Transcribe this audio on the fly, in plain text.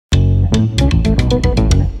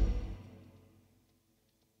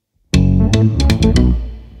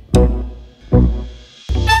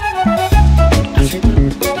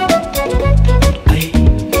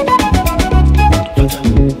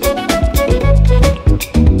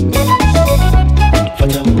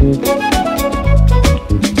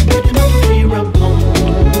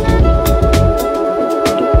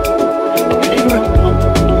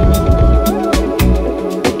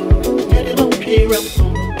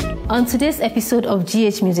On today's episode of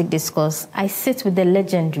GH Music Discourse, I sit with the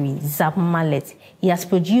legendary Zapp MAllet. He has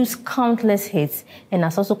produced countless hits and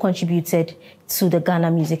has also contributed to the Ghana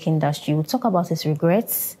music industry. We'll talk about his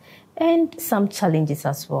regrets and some challenges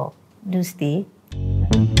as well. Do stay.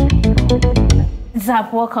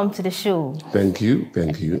 Zapp, welcome to the show. Thank you,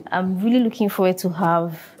 thank you. I'm really looking forward to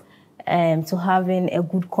having a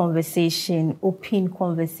good conversation, open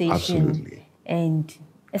conversation. Absolutely. And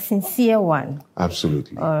a sincere one.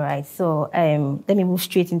 Absolutely. All right. So let me move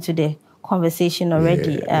straight into the conversation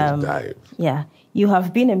already. Let's dive. Yeah. You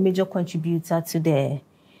have been a major contributor to the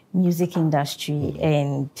music industry,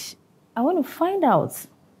 and I want to find out,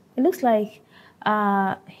 it looks like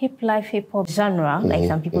hip hop genre, like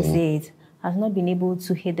some people say it, has not been able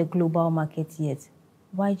to hit the global market yet.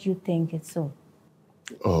 Why do you think it's so?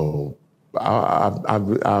 Oh,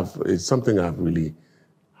 it's something I've really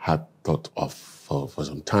had thought of for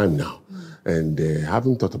some time now. And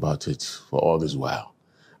having thought about it for all this while,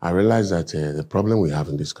 I realized that the problem we have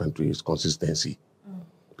in this country is consistency.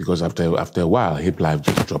 Because after a while, hip life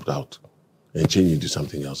just dropped out and changed into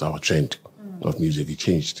something else. Our trend of music, it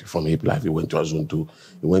changed from hip life. It went to Azuntu,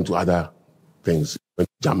 it went to other things, it went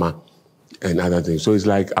to Jama and other things. So it's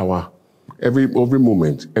like every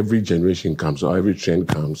moment, every generation comes or every trend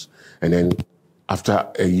comes, and then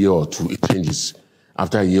after a year or two, it changes.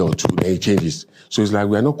 After a year or two, then it changes. So it's like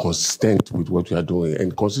we are not consistent with what we are doing,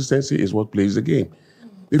 and consistency is what plays the game.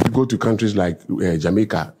 If you go to countries like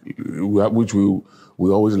Jamaica, which we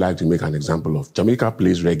always like to make an example of, Jamaica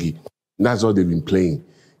plays reggae. That's all they've been playing.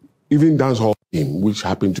 Even dancehall, which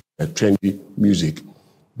happened to be trendy music,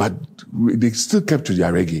 but they still kept to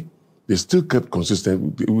their reggae. They still kept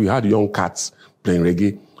consistent. We had young cats playing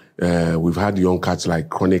reggae. We've had young cats like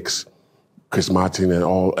Chronix, Chris Martin, and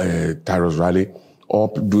all Tyrus Riley, all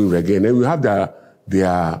doing reggae. And then we have their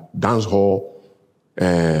dancehall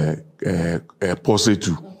posse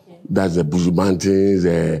too. Okay. That's the Bujumantins,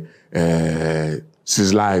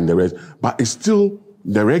 Sizzla and the rest. But it's still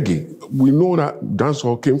the reggae. We know that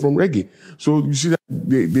dancehall came from reggae. So you see that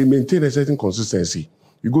they maintain a certain consistency.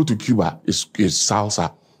 You go to Cuba, it's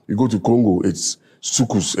salsa. You go to Congo, it's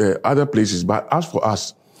sukus, other places. But as for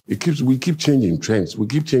us, we keep changing trends. We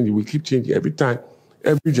keep changing every time.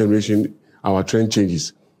 Every generation, our trend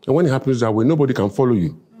changes. And when it happens that way, nobody can follow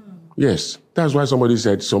you. Yes. That's why somebody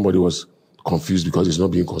said somebody was confused because it's not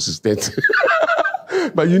being consistent.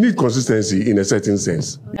 But you need consistency in a certain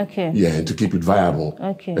sense. Okay. Yeah, and to keep it viable.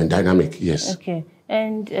 Okay. And dynamic, yes. Okay.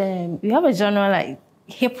 And we have a genre like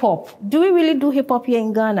hip-hop. Do we really do hip-hop here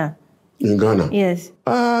in Ghana? In Ghana? Yes.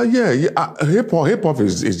 Hip-hop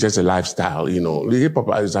is just a lifestyle, you know. The hip-hop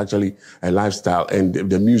is actually a lifestyle, and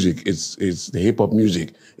the music, the hip-hop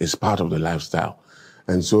music is part of the lifestyle.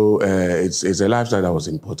 And so it's a lifestyle that was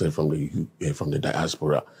imported from the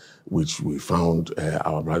diaspora, which we found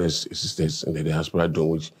our brothers and sisters in the diaspora doing,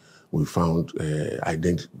 which we found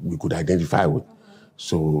we could identify with.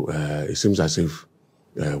 So it seems as if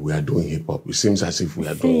we are doing hip hop. It seems as if we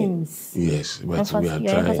are doing. Yes, but we are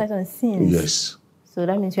trying. On scenes. Yes. So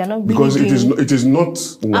that means we are not. Because it is not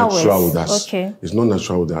natural with us. Okay. It's not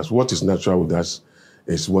natural with us. What is natural with us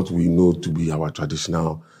is what we know to be our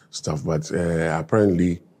traditional stuff. But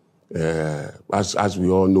apparently, as we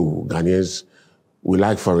all know, Ghanaians, we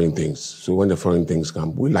like foreign things. So when the foreign things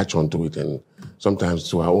come, we latch onto it, and sometimes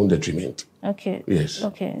to our own detriment. Okay. Yes.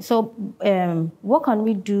 Okay. So what can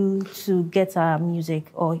we do to get our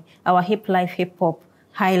music or our hip hop,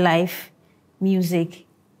 high life music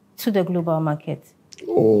to the global market?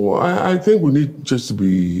 Oh, I think we need just to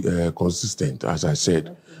be consistent, as I said.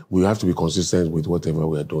 Okay. We have to be consistent with whatever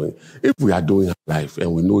we are doing. If we are doing high life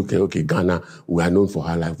and we know, okay, Ghana, we are known for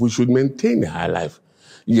high life, we should maintain the high life.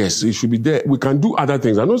 Yes, it should be there. We can do other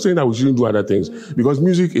things. I'm not saying that we shouldn't do other things, because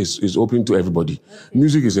music is open to everybody. Okay.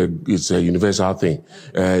 Music is a universal thing.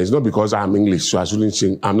 It's not because I'm English, so I shouldn't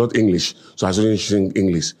sing. I'm not English, so I shouldn't sing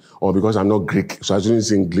English. Or because I'm not Greek, so I shouldn't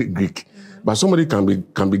sing Greek. But somebody can be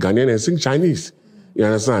Ghanaian and sing Chinese. You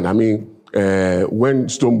understand? I mean, when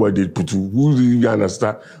Stonebwoy did Putu, who really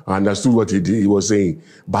understood what he was saying.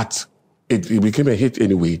 But it became a hit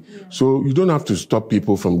anyway. Yeah. So you don't have to stop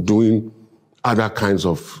people from doing other kinds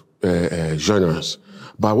of genres.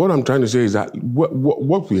 But what I'm trying to say is that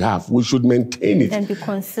what we have, we should maintain it. And be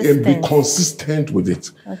consistent. And be consistent with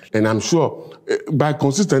it. Okay. And I'm sure, by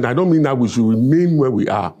consistent, I don't mean that we should remain where we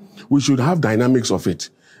are. We should have dynamics of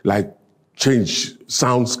it. Like change,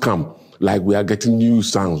 sounds come. Like we are getting new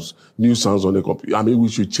sounds on the computer. I mean, we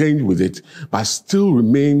should change with it, but still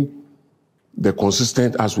remain the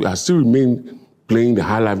consistent as we are, still remain playing the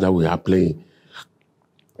high life that we are playing.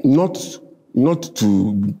 Not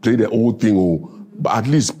to play the old thing, but at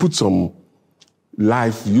least put some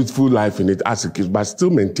life, youthful life in it as it is, but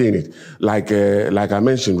still maintain it. Like I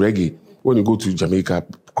mentioned, reggae. When you go to Jamaica,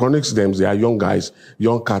 Chronics, they are young guys,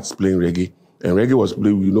 young cats playing reggae. And reggae was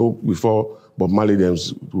played, before Bob Marley,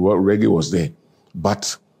 reggae was there.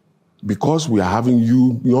 But because we are having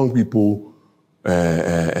young people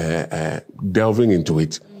delving into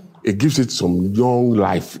it, it gives it some young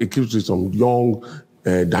life. It gives it some young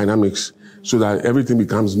dynamics so that everything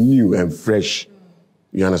becomes new and fresh.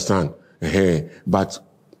 You understand? But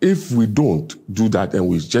if we don't do that and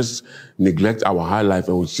we just neglect our high life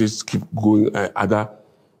and we just keep going other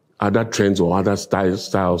trends or other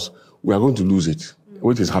styles, we are going to lose it,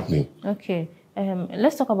 which is happening. Okay.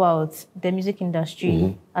 Let's talk about the music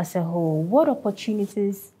industry as a whole. What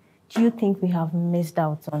opportunities do you think we have missed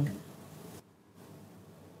out on?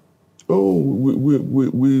 Oh,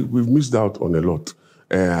 we've missed out on a lot.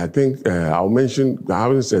 I think I'll mention, I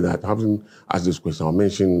haven't said that, I haven't asked this question, I'll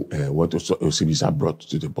mention what Osibisa brought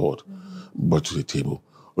to the board, brought to the table.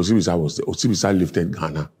 Osibisa lifted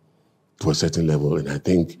Ghana to a certain level, and I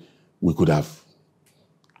think we could have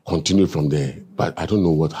continued from there, but I don't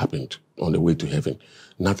know what happened on the way to heaven.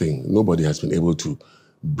 Nothing, nobody has been able to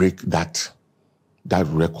break that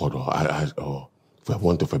record, or for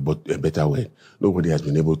want of a better word, nobody has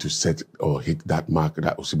been able to set or hit that mark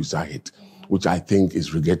that Osibisa hit, which I think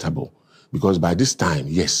is regrettable. Because by this time,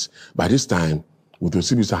 with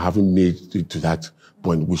Osibisa having made it to that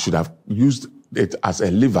point, we should have used it as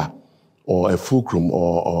a lever or a fulcrum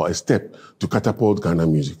or a step to catapult Ghana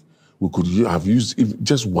music. We could have used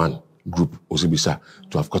just one group, Osibisa,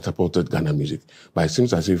 to have catapulted Ghana music. But it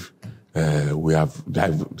seems as if we have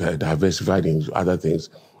diversified into other things.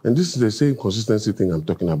 And this is the same consistency thing I'm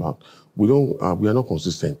talking about. We are not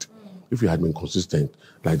consistent. If we had been consistent,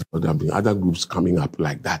 like there would have been other groups coming up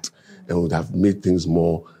like that, and would have made things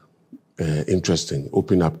more interesting,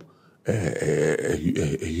 open up a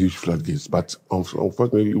huge floodgates. But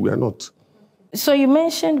unfortunately, we are not. So you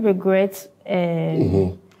mentioned regret.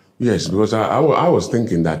 Yes, because I was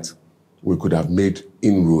thinking that we could have made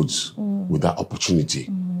inroads with that opportunity,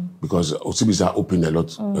 because Osibisa opened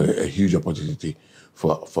a huge opportunity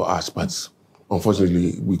for us, but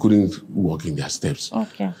unfortunately, we couldn't walk in their steps.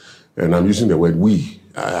 Okay. And I'm using the word we.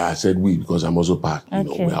 I said we because I'm also part.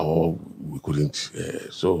 Okay. We couldn't.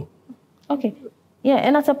 Okay. Yeah,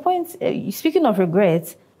 and at a point, speaking of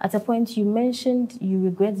regrets, at a point you mentioned you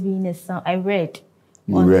regret being a sound. I read.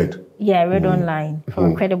 Yeah, I read online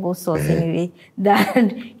from a credible source anyway,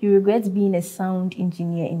 that you regret being a sound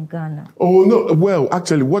engineer in Ghana. Oh, no. Well,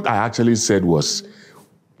 actually, what I actually said was,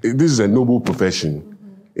 this is a noble profession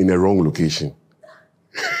in a wrong location.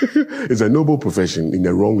 It's a noble profession in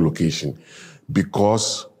a wrong location,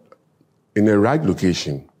 because in a right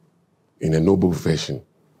location, in a noble profession,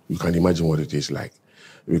 you can imagine what it is like.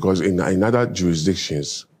 Because in other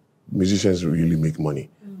jurisdictions, musicians really make money.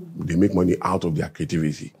 They make money out of their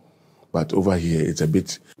creativity. But over here, it's a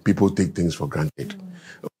bit, people take things for granted.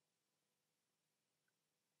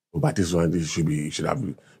 But this one,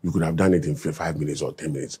 you could have done it in 5 minutes or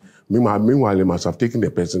 10 minutes. Meanwhile, they must have taken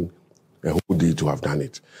the person a whole day to have done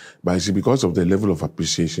it. But you see, because of the level of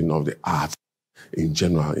appreciation of the art in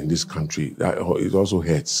general in this country, it also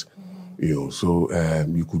hurts. So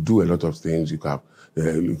you could do a lot of things. You could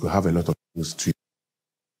have a lot of things to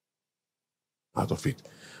out of it.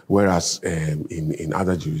 Whereas in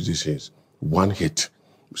other jurisdictions, one hit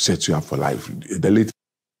sets you up for life. The latest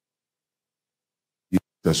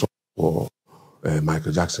song for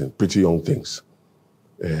Michael Jackson, Pretty Young Things.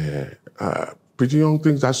 Pretty Young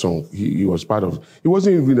Things, that song, he was part of. He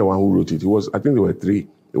wasn't even the one who wrote it. I think there were 3.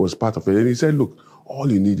 It was part of it. And he said, look,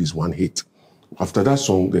 all you need is one hit. After that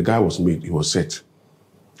song, the guy was made, he was set.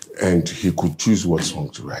 And he could choose what song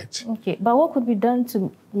to write. Okay, but what could be done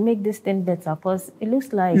to make this thing better? Because it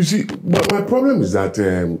looks like... You see, but my problem is that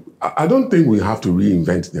I don't think we have to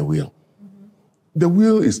reinvent the wheel. The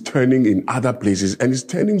wheel is turning in other places, and it's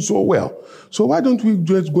turning so well. So why don't we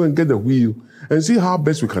just go and get the wheel and see how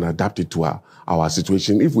best we can adapt it to our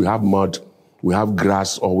situation? If we have mud, we have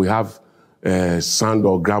grass, or we have sand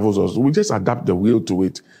or gravels, or so we just adapt the wheel to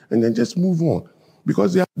it and then just move on.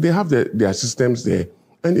 Because they have their systems there,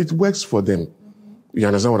 and it works for them. You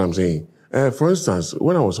understand what I'm saying? For instance,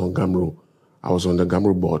 when I was on Gamro, I was on the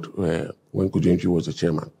Gamro board when Kujenchi was the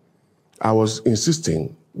chairman. I was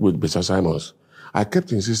insisting with Mr. Simons, I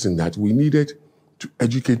kept insisting that we needed to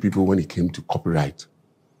educate people when it came to copyright,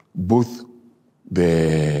 both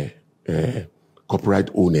the copyright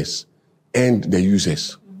owners and the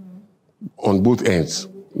users. On both ends,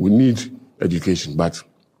 we need education, but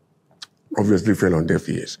obviously fell on deaf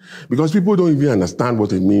ears because people don't even understand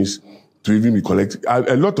what it means to even be collected.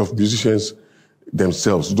 A lot of musicians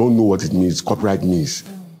themselves don't know what it means, copyright means.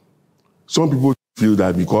 Some people feel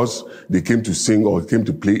that because they came to sing or came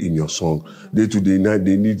to play in your song, they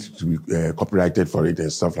need to be copyrighted for it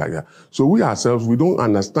and stuff like that. So we ourselves, we don't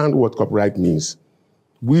understand what copyright means.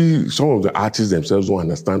 Some of the artists themselves don't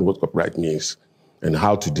understand what copyright means and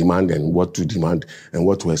how to demand and what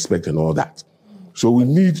to expect and all that. So we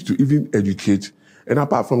need to even educate. And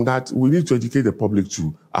apart from that, we need to educate the public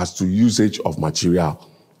too as to usage of material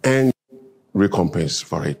and recompense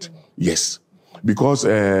for it. Yes. Because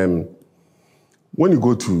when you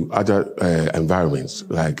go to other environments,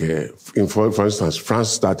 like for instance, France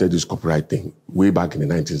started this copyright thing way back in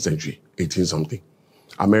the 19th century, 18-something.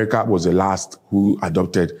 America was the last who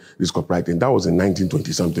adopted this copyright thing. That was in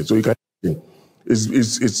 1920-something. So you can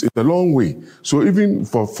it's a long way. So even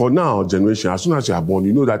for now generation, as soon as you are born,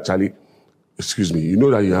 you know that you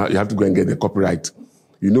know that you have to go and get the copyright.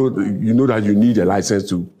 You know that you need a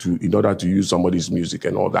license in order to use somebody's music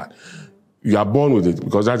and all that. You are born with it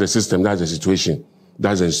because that's the system, that's the situation,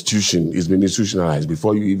 that's the institution. It's been institutionalized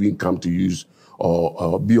before you even come to use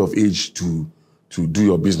or be of age to do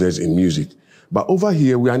your business in music. But over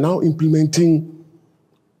here, we are now implementing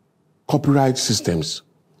copyright systems.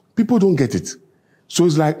 People don't get it. So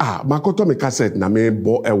it's like, Makoto me cassette na me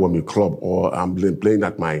bo me club or I'm playing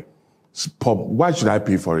at my pub. Why should I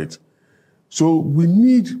pay for it? So we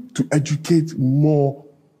need to educate more.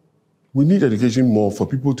 We need education more for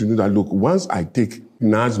people to know that, look, once I take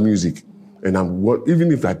Nas music and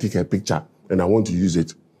even if I take her picture and I want to use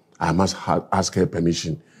it, I must ask her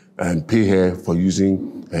permission and pay her for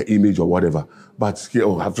using her image or whatever. But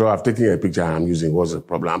after I've taken her picture and I'm using, what's the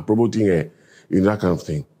problem? I'm promoting her, that kind of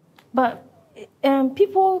thing. But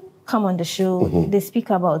people come on the show, they speak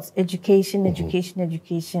about education.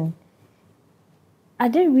 Are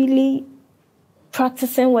they really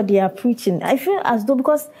practicing what they are preaching? I feel as though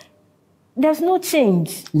because there's no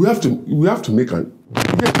change. We have to make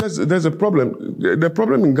there's a problem. The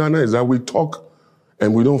problem in Ghana is that we talk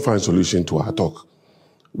and we don't find solution to our talk.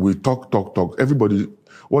 We talk. Everybody,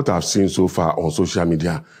 what I've seen so far on social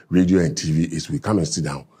media, radio and TV is we come and sit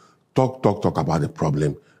down, talk about the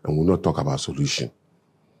problem, and we'll not talk about solution.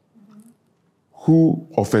 Who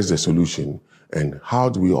offers the solution and how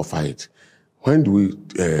do we offer it? When do we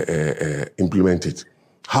implement it?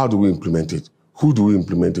 How do we implement it? Who do we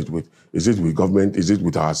implement it with? Is it with government? Is it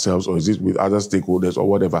with ourselves? Or is it with other stakeholders or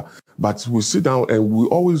whatever? But we sit down and we're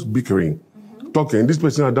always bickering, talking. This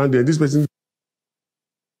person has done that, this person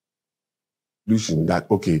solution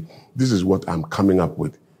that, okay, this is what I'm coming up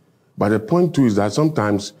with. But the point too is that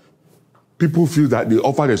sometimes people feel that they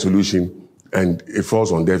offer the solution and it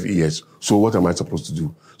falls on deaf ears. So what am I supposed to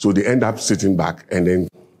do? So they end up sitting back and then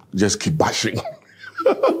just keep bashing.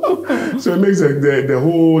 So it makes the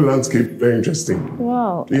whole landscape very interesting.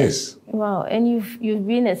 Wow. Yes. Wow. And you've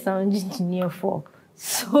been a sound engineer for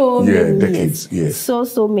so many decades, years.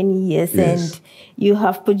 Yes. So many years. Yes. And you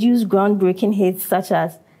have produced groundbreaking hits such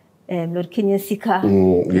as Lord Kenya Sika.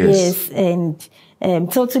 Yes. And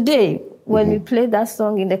till today, when we play that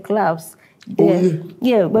song in the clubs, when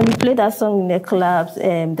we play that song in the clubs,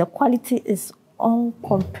 the quality is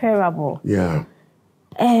uncomparable. Yeah.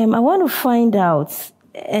 I want to find out,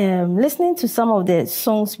 listening to some of the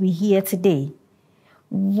songs we hear today,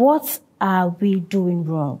 what are we doing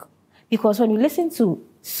wrong? Because when you listen to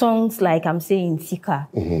songs like I'm saying Sika,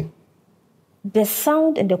 the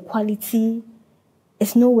sound and the quality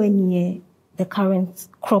is nowhere near the current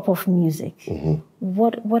crop of music.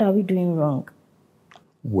 What are we doing wrong?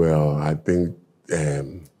 Well, I think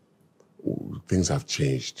things have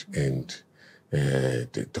changed and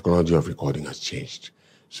the technology of recording has changed.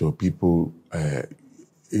 So people,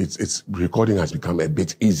 it's recording has become a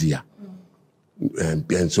bit easier.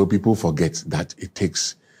 And so people forget that it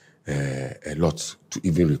takes a lot to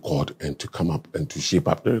even record and to come up and to shape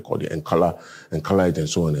up the recording and color it and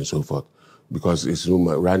so on and so forth. Because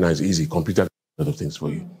right now it's easy. Computer does a lot of things for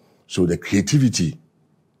you. So the creative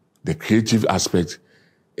aspect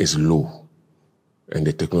is low. And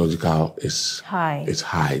the technological is high. It's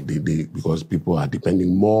high because people are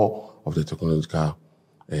depending more of the technological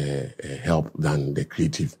help than the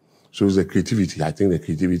creative. So it's the creativity. I think the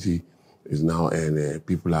creativity is now, and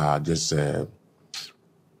people are just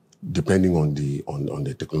depending on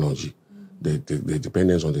the technology. The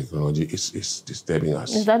dependence on the technology is disturbing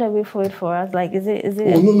us. Is that a way forward for us? Like, is it?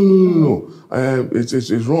 Oh, no.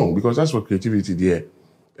 It's wrong, because that's what creativity there.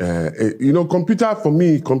 Computer, for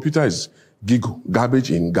me, computer is garbage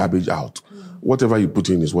in, garbage out. Whatever you put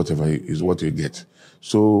in is what you get.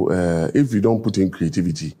 So if you don't put in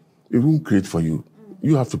creativity, it won't create for you.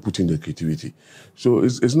 You have to put in the creativity. So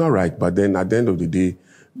it's not right. But then at the end of the day,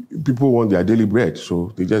 people want their daily bread,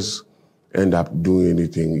 so they just end up doing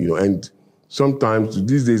anything, And sometimes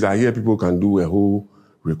these days I hear people can do a whole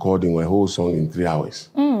recording or a whole song in 3 hours,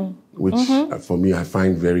 which for me I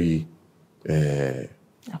find very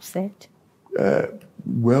upset.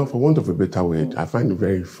 Well, for want of a better word, I find it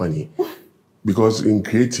very funny, because in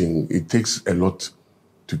creating it takes a lot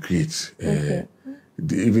to create.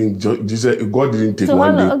 Even Jesus, God didn't take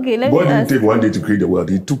one day. God didn't take one day to create the world.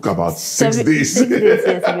 He took about 6 days. 6 days,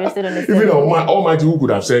 yes. Even Almighty, who could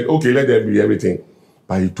have said, okay, let there be everything,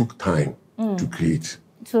 but He took time to create.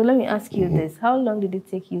 So let me ask you this: how long did it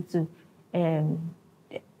take you to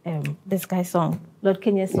this guy's song, Lord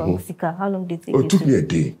Kenya's song, Sika? How long did it take you? It took me a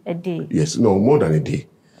day. A day. Yes, no, more than a day.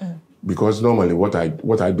 Because normally what I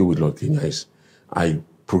do with Lord Kenya is I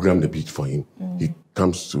program the beat for him. He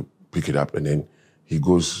comes to pick it up, and then he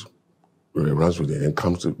goes, runs with it, and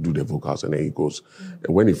comes to do the vocals, and then he goes.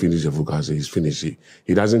 And when he finishes the vocals, he's finished.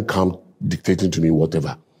 He doesn't come dictating to me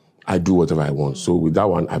whatever. I do whatever I want. So with that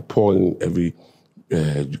one, I pour in every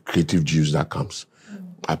creative juice that comes.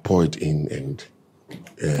 I pour it in, and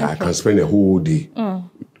I can spend a whole day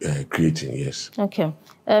creating, yes. Okay.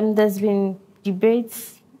 There's been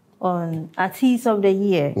debates on Artist of the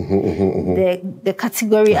Year, the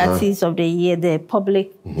category Artist of the Year, the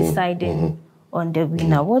public deciding on the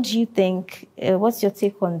winner. What do you think? What's your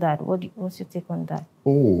take on that? What's your take on that?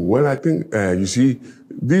 Oh, well, I think, you see,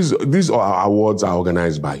 these awards are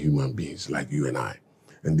organized by human beings like you and I.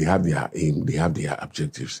 And they have their aim, they have their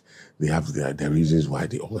objectives, they have their reasons why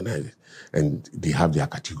they organize it. And they have their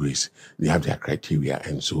categories, they have their criteria.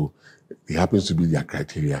 And so it happens to be their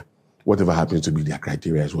criteria. Whatever happens to be their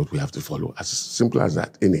criteria is what we have to follow. As simple as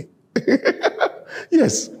that, innit?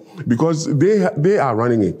 Yes, because they are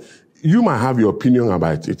running it. You might have your opinion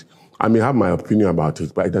about it. I may have my opinion about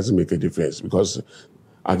it, but it doesn't make a difference, because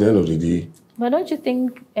at the end of the day... But don't you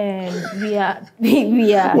think we are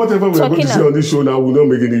whatever we are going to say on this show now will not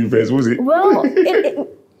make any difference, was it? Well,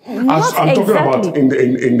 I'm talking about in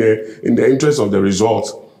the interest of the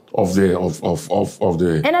result of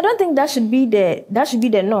the. And I don't think that should be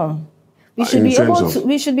the norm. We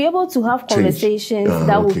should be able to have conversations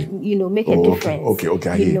that would make a difference. Okay.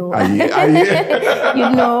 I hear.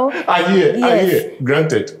 I hear.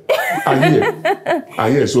 Granted. I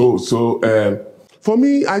hear. So for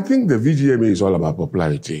me, I think the VGMA is all about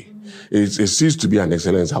popularity. It ceased to be an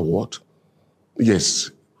excellence award.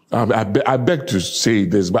 Yes, I beg to say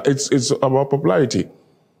this, but it's about popularity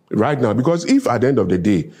right now. Because if at the end of the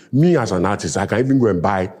day, me as an artist, I can even go and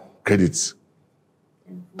buy credits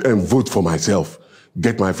and vote for myself,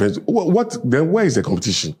 get my friends. Then where is the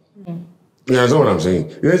competition? You understand what I'm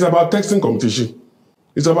saying? It's about texting competition.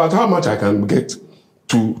 It's about how much I can get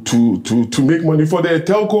to make money for the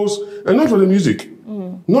telcos and not for the music.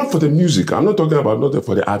 Not for the music. I'm not talking about not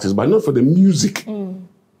for the artists, but not for the music. You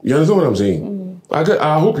understand what I'm saying?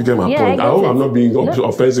 I hope you get my point. I hope I'm not being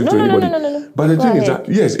offensive to anybody. No. But the thing is that,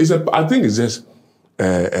 yes, I think it's just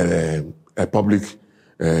a public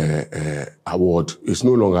award. It's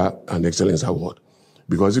no longer an excellence award.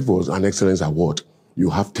 Because if it was an excellence award, you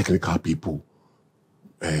have technical people,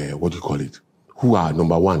 who are,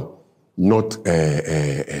 number one, not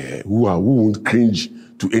who won't cringe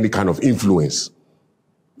to any kind of influence.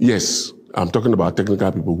 Yes, I'm talking about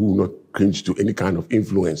technical people who will not cringe to any kind of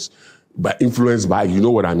influence, but influenced by, you know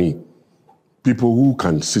what I mean? People who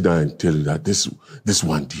can sit down and tell you that this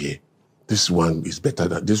one, dear, this one is better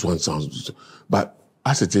than this one sounds. But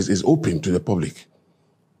as it is, it's open to the public.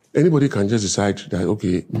 Anybody can just decide that,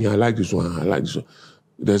 okay, me, I like this one, I like this one.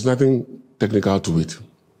 There's nothing technical to it.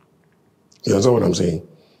 You understand what I'm saying?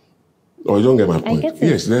 Or you don't get my point? I get it.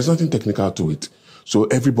 Yes, there's nothing technical to it. So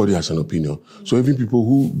everybody has an opinion. So even people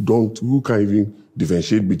who can't even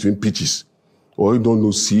differentiate between pitches, or who don't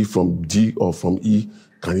know C from D or from E,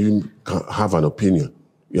 can have an opinion.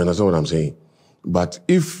 You understand what I'm saying? But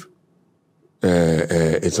if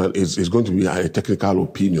it's going to be a technical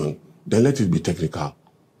opinion, then let it be technical.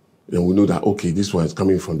 Then we know that, okay, this one is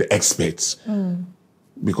coming from the experts.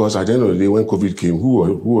 Because at the end of the day, when COVID came,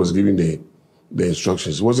 who was giving the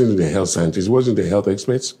instructions? It wasn't the health scientists, it wasn't the health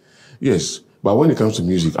experts. Yes, but when it comes to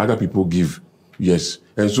music, other people give Yes.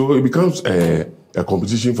 And so it becomes a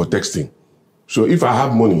competition for texting. So if I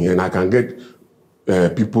have money and I can get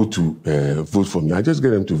people to vote for me, I just get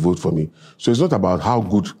them to vote for me. So it's not about how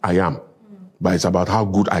good I am, but it's about how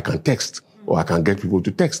good I can text or I can get people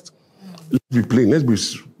to text. Let's be plain.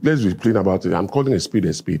 Let's be plain about it. I'm calling a speed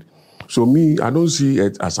a speed. So me, I don't see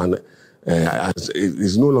it as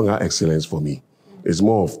it's no longer excellence for me. It's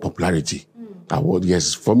more of popularity.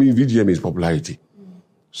 Yes, for me, VGM is popularity.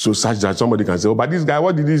 So such that somebody can say, oh, but this guy,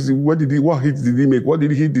 what hit did he make? What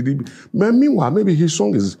did he? But meanwhile, maybe his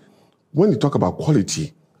song is, when you talk about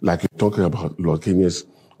quality, like you're talking about Lord Kenya's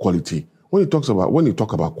quality, when he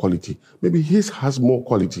talk about quality, maybe his has more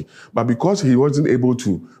quality. But because he wasn't able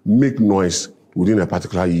to make noise within a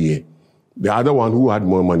particular year, the other one who had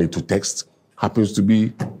more money to text happens to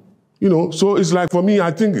be, so it's like, for me,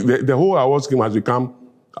 I think the whole award scheme has become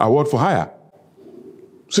award for hire.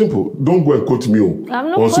 Simple. Don't go and quote me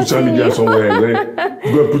on social media somewhere.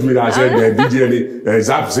 Go and put me there and say VGMA,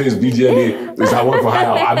 Zapp says VGMA is award for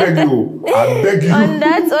hire. I beg you. On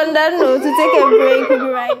that note, to take a break, we'll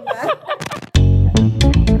be right back.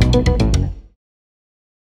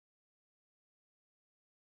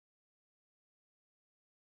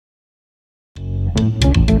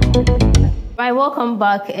 Right, welcome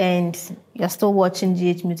back, and you're still watching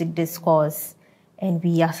GH Music Discourse, and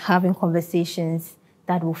we are having conversations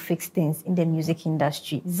that will fix things in the music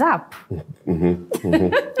industry. Zapp.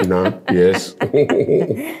 Yes.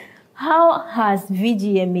 How has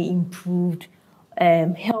VGMA improved,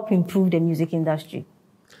 help improve the music industry?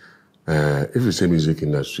 If you say music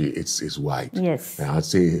industry, it's wide. Yes. I'd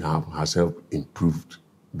say it has helped improved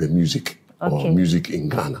the music or music in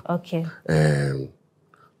Ghana. Okay.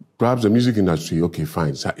 Perhaps the music industry,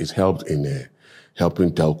 fine. It's helped in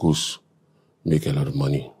helping telcos make a lot of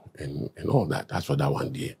money. And all that. That's for that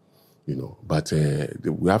one day, But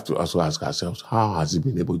we have to also ask ourselves, how has it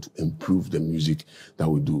been able to improve the music that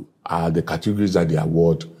we do? Are the categories that they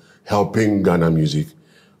award helping Ghana music,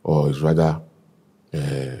 or is rather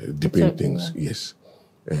dipping things? Yeah. Yes.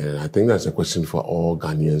 And I think that's a question for all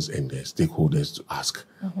Ghanaians and the stakeholders to ask.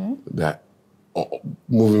 That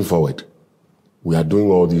moving forward, we are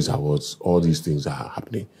doing all these awards, all these things are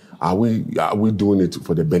happening. Are we doing it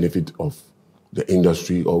for the benefit of the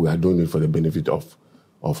industry, or we are doing it for the benefit of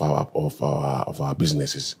our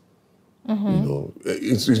businesses?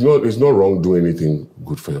 It's not wrong doing anything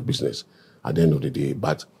good for your business at the end of the day.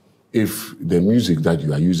 But if the music that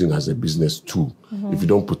you are using as a business tool, if you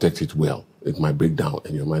don't protect it well, it might break down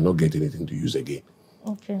and you might not get anything to use again.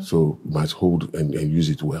 Okay. So you must hold and use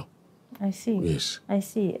it well. I see. Yes. I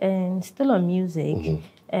see. And still on music,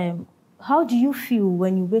 how do you feel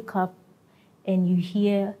when you wake up and you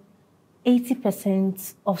hear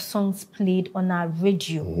 80% of songs played on our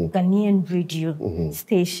radio, Ghanaian radio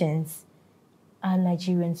stations, are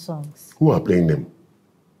Nigerian songs? Who are playing them?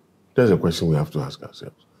 That's a question we have to ask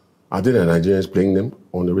ourselves. Are they the Nigerians playing them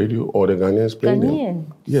on the radio, or the Ghanaians playing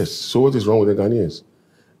them? Yes. So what is wrong with the Ghanaians?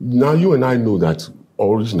 Now you and I know that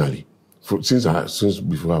originally, since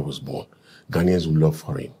before I was born, Ghanaians love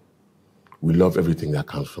foreign. We love everything that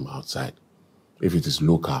comes from outside. If it is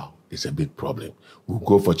local, it's a big problem. We'll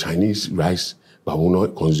go for Chinese rice, but we'll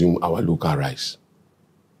not consume our local rice.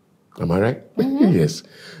 Am I right? Yes.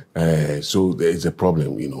 So it's a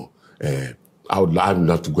problem, I'd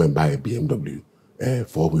love to go and buy a BMW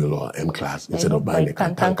 4-wheel or M-Class instead of buying a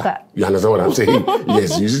Kantanka. You understand what I'm saying?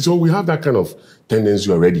 Yes. You see, so we have that kind of tendency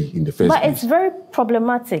already in the first place. But it's very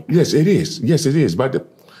problematic. Yes, it is. Yes, it is. But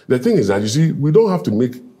the thing is that, you see, we don't have to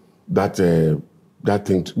make that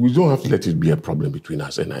thing, we don't have to let it be a problem between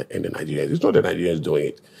us and the Nigerians. It's not the Nigerians doing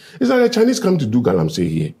it. It's like the Chinese come to do galamsey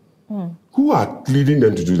here. Who are leading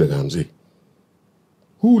them to do the galamsey?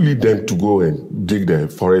 Who lead them to go and dig the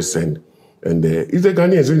forests and it's the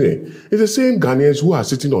Ghanaians, isn't it? It's the same Ghanaians who are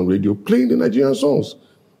sitting on radio playing the Nigerian songs.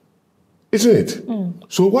 Isn't it?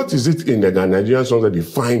 So what is it in the Nigerian songs that they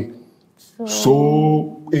find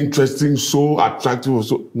so interesting, so attractive,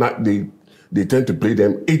 so they tend to play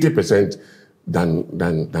them 80% than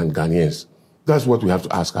Ghanaians? That's what we have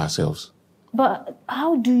to ask ourselves. But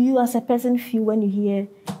how do you as a person feel when you hear,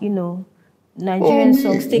 Nigerian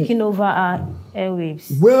songs taking over our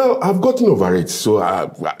airwaves? Well, I've gotten over it. So,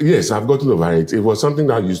 yes, I've gotten over it. It was something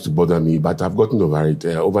that used to bother me, but I've gotten over it.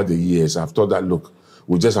 Over the years, I've thought that, look,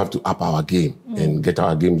 we just have to up our game and get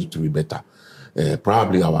our game to be better.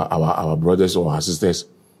 Probably our brothers or our sisters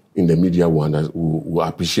in the media will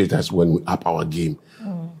appreciate us when we up our game.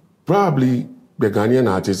 Probably the Ghanaian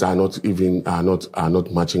artists are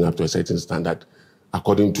not matching up to a certain standard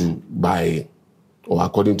according to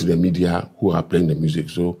the media who are playing the music.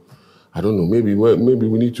 So I don't know. Maybe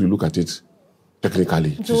we need to look at it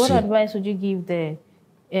technically. So what advice would you give the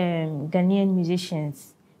Ghanaian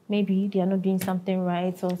musicians? Maybe they are not doing something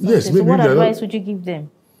right or something. Yes, maybe so what advice would you give them?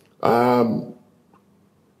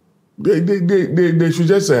 They should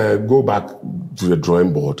just go back to the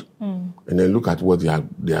drawing board and then look at what they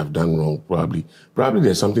have done wrong. Probably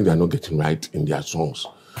there's something they're not getting right in their songs.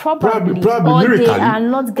 Probably or lyrically, they are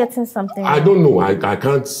not getting something I right. don't know. I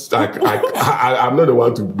can't. I'm not the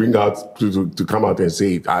one to bring out to come out and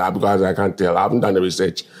say it because I can't tell. I haven't done the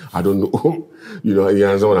research. I don't know. You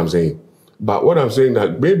understand what I'm saying? But what I'm saying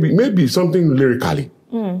that maybe something lyrically.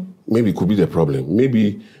 Maybe it could be the problem.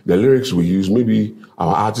 Maybe the lyrics we use, maybe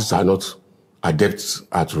our artists are not adept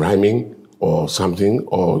at rhyming or something,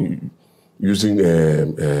 or using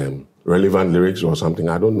relevant lyrics or something.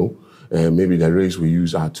 I don't know. Maybe the lyrics we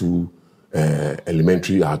use are too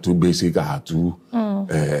elementary, are too basic, are too...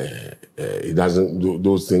 it doesn't...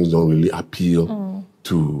 Those things don't really appeal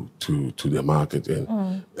to the market.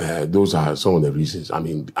 And those are some of the reasons. I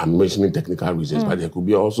mean, I'm mentioning technical reasons, but there could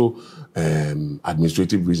be also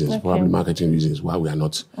administrative reasons, probably marketing reasons why we are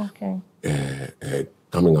not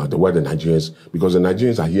coming out. Why the Nigerians, because the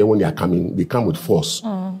Nigerians are here when they are coming, they come with force.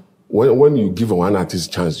 When you give one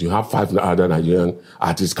artist chance, you have 5 other Nigerian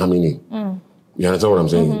artists coming in. You understand what I'm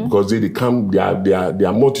saying? Because they come, they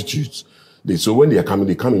are multitudes. So when they are coming,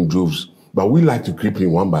 they come in droves. But we like to creep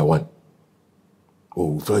in one by one.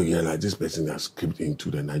 Oh, we felt like this person has crept into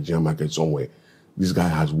the Nigerian market somewhere. This guy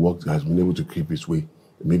has been able to creep his way.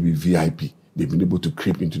 Maybe VIP. They've been able to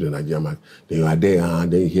creep into the Nigerian market. Then you are there and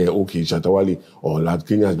then you hear, okay, Shatawale or Lad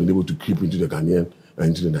Kenya has been able to creep into the Ghanaian,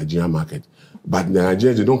 into the Nigerian market. But the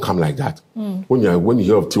Nigerians, they don't come like that. When you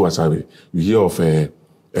hear of Tiwa Savage, you hear of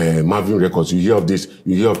Marvin Records, you hear of this,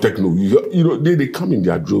 you hear of Techno, they come in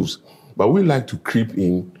their droves. But we like to creep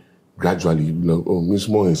in gradually,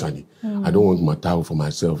 small and sunny. I don't want Matao for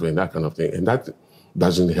myself and that kind of thing. And that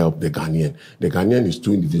doesn't help the Ghanaian. The Ghanaian is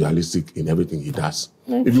too individualistic in everything he does.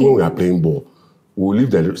 Even when we are playing ball, we'll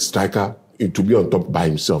leave the striker to be on top by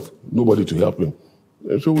himself. Nobody to help him.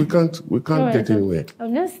 So we can't get anywhere.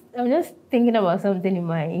 I'm just thinking about something in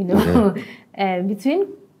mind, between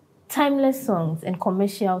timeless songs and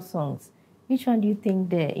commercial songs, which one do you think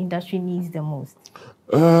the industry needs the most?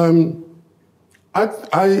 I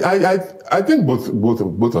think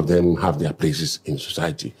both of them have their places in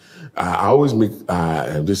society. I always make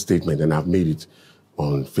this statement, and I've made it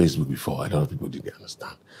on Facebook before. A lot of people didn't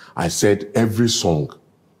understand. I said every song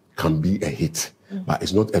can be a hit, but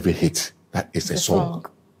it's not every hit that is a song.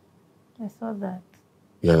 I saw that.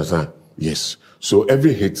 You understand? Yes. So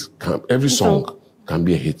every song can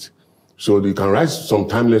be a hit. So you can write some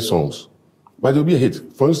timeless songs, but they'll be a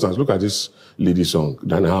hit. For instance, look at this lady song,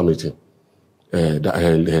 Dana Hamilton.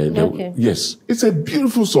 Yes, it's a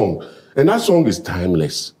beautiful song. And that song is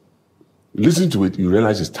timeless. Listen to it, you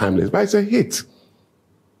realize it's timeless, but it's a hit.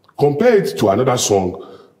 Compare it to another song,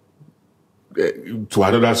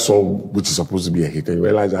 which is supposed to be a hit, and you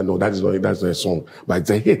realize that no, that's not a song, but it's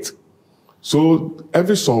a hit. So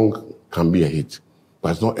every song can be a hit,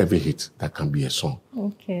 but it's not every hit that can be a song.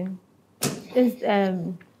 Okay.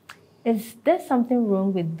 Is there something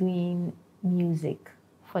wrong with doing music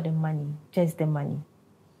for the money, just the money?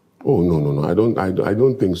 Oh no! I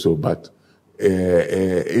don't think so. But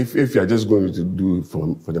if you're just going to do it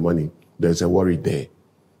for the money, there's a worry there,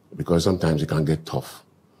 because sometimes it can get tough.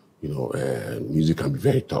 Music can be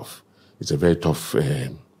very tough. It's a very tough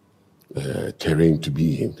terrain to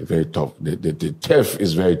be in. Very tough. The turf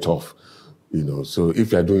is very tough. So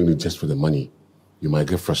if you're doing it just for the money, you might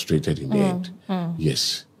get frustrated in the end.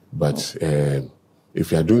 Yes, but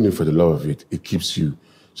if you're doing it for the love of it, it keeps you.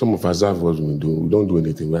 Some of us have what we do. We don't do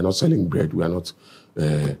anything. We are not selling bread. We are not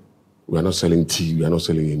selling tea. We are not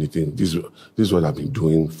selling anything. This is what I've been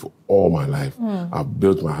doing for all my life. I've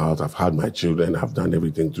built my house. I've had my children. I've done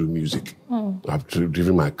everything through music. I've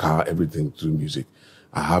driven my car, everything through music.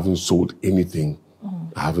 I haven't sold anything.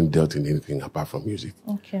 I haven't dealt in anything apart from music.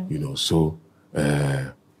 Okay. So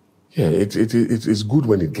it's good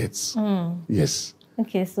when it gets. Yes.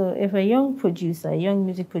 Okay, so if a young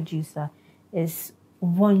music producer is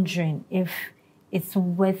wondering if it's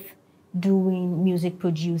worth doing music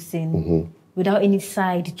producing without any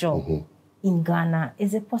side job in Ghana,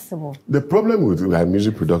 is it possible? The problem with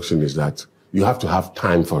music production is that you have to have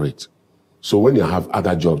time for it. So when you have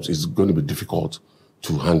other jobs, it's going to be difficult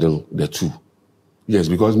to handle the two. Yes,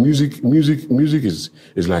 because music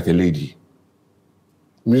is like a lady.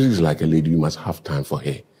 Music is like a lady. You must have time for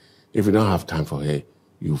her. If you don't have time for her,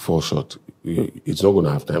 you fall short. It's not going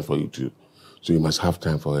to have time for you too. So you must have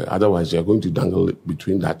time for her. Otherwise, you're going to dangle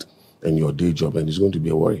between that and your day job, and it's going to be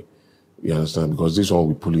a worry. You understand? Because this one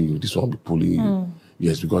will be pulling you, this one will be pulling you.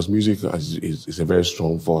 Yes, because music is a very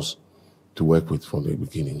strong force to work with from the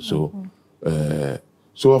beginning. So,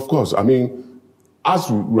 so of course, I mean,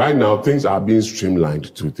 as right now, things are being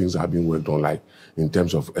streamlined to things are being worked on, like in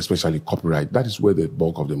terms of especially copyright. That is where the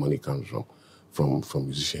bulk of the money comes from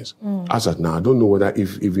musicians. As at now, I don't know whether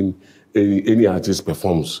if even any artist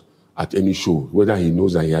performs at any show, whether he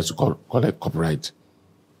knows that he has to collect copyright.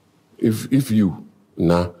 If you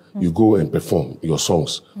now you go and perform your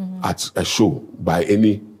songs at a show by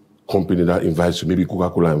any company that invites you, maybe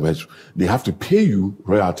Coca-Cola invites you, they have to pay you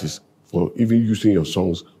royalties for even using your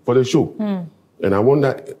songs for the show. And I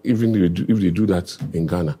wonder even if they do that in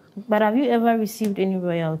Ghana. But have you ever received any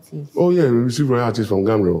royalties? Oh yeah, we receive royalties from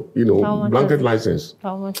Gamro. You know, blanket license.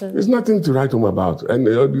 How much is it? It's nothing to write home about. And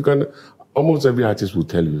you can, almost every artist will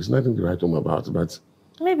tell you, it's nothing to write home about. But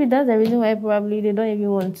maybe that's the reason why probably they don't even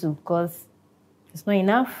want to, because it's not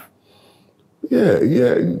enough. Yeah,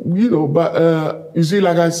 you know, but you see,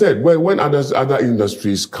 like I said, when other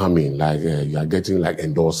industries come in, like you are getting like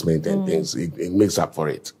endorsement and things, it makes up for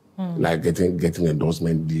it. Like getting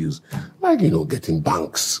endorsement deals, like, you know, getting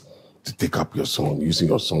banks to take up your song, using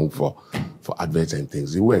your song for adverts and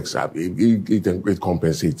things. It works up. It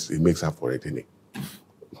compensates. It makes up for it, innit?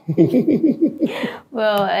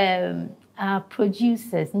 Well, our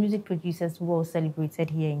producers, music producers, were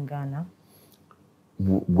celebrated here in Ghana.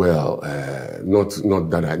 Well, not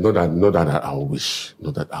that I wish,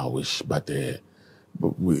 but to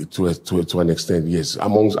an extent, yes.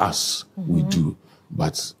 Amongst us, we do,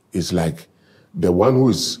 but it's like the one who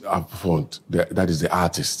is up front. That is the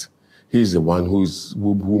artist. He's the one who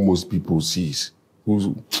most people sees.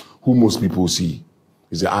 Who most people see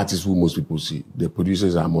is the artist who most people see. The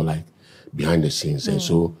producers are more like behind the scenes, and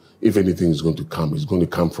so if anything is going to come, it's going to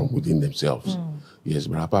come from within themselves. Yes,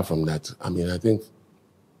 but apart from that, I mean, I think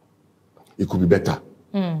it could be better.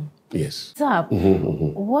 Yes. Zapp,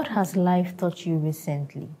 what has life taught you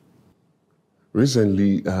recently?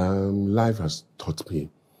 Recently, life has taught me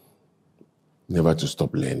never to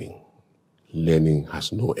stop learning. Learning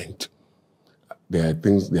has no end. There are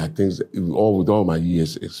things, with all my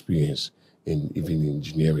years' experience in even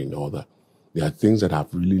engineering and all that, there are things that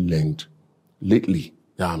I've really learned lately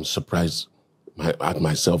that I'm surprised at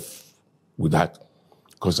myself with that.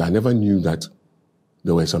 Because I never knew that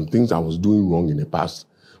there were some things I was doing wrong in the past,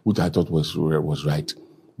 which I thought was right.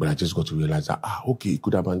 But I just got to realize that, okay, it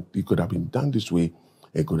could have been done this way.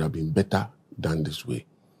 It could have been better done this way.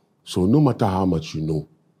 So no matter how much you know,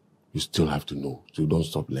 you still have to know. So don't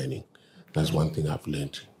stop learning. That's one thing I've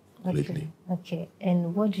learned lately. Okay.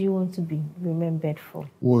 And what do you want to be remembered for?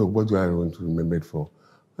 Well, what do I want to be remembered for?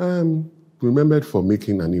 Remembered for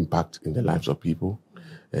making an impact in the lives of people,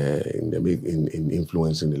 in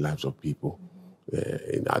influencing the lives of people,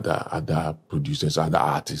 in other producers, other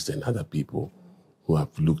artists, and other people who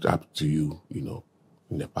have looked up to you, you know,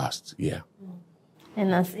 in the past. Yeah.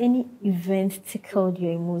 And has any event tickled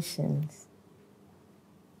your emotions?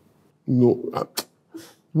 No.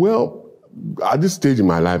 Well, at this stage in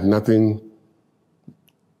my life, nothing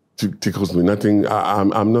tickles me. Nothing.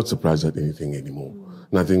 I'm not surprised at anything anymore.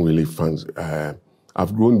 Nothing really fun.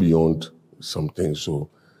 I've grown beyond some things, so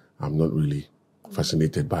I'm not really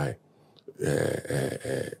fascinated by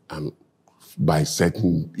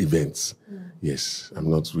certain events. Yes, I'm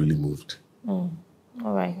not really moved. All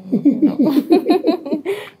right.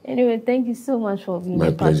 Anyway, thank you so much for being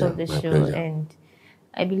a part of the show. Pleasure. And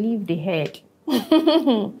I believe they heard.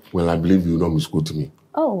 Well, I believe you will not misquote me.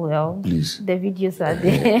 Oh, well. Please. The videos are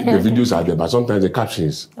there. The videos are there, but sometimes the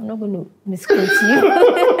captions. I'm not going to misquote you.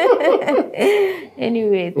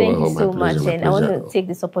 Anyway, thank you so much. And I want to take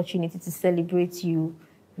this opportunity to celebrate you.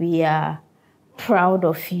 We are proud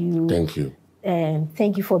of you. Thank you. And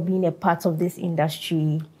thank you for being a part of this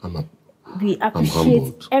industry. We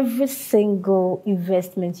appreciate every single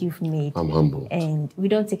investment you've made. I'm humbled. And we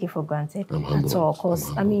don't take it for granted I'm humbled. at all.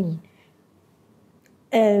 Because, I mean,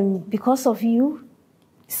 because of you,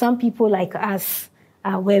 some people like us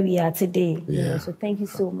are where we are today. Yeah. You know? So thank you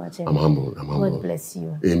so much. And I'm humbled. God bless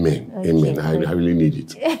you. Amen. Okay. Amen. I really need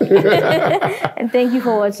it. And thank you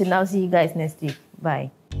for watching. I'll see you guys next week.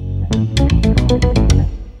 Bye.